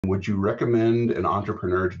Would you recommend an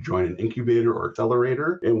entrepreneur to join an incubator or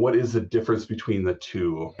accelerator? And what is the difference between the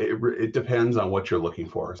two? It depends on what you're looking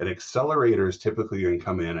for. An accelerator is typically going to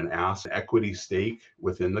come in and ask an equity stake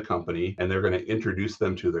within the company, and they're going to introduce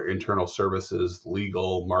them to their internal services,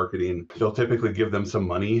 legal, marketing. They'll typically give them some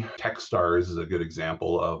money. Techstars is a good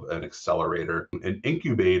example of an accelerator. An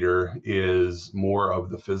incubator is more of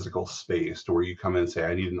the physical space to where you come in and say,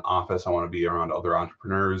 I need an office. I want to be around other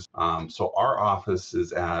entrepreneurs. So our office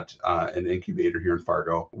is at an incubator here in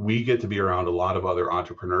Fargo. We get to be around a lot of other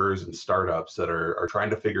entrepreneurs and startups that are trying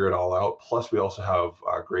to figure it all out. Plus, we also have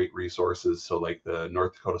great resources. So like the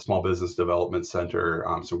North Dakota Small Business Development Center,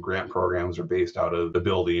 some grant programs are based out of the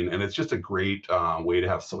building. And it's just a great way to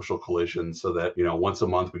have social collision so that, once a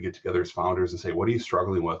month we get together as founders and say, what are you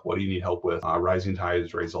struggling with? What do you need help with? Rising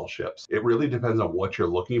tides raise all ships. It really depends on what you're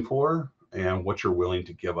looking for and what you're willing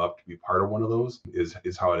to give up to be part of one of those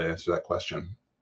is how I'd answer that question.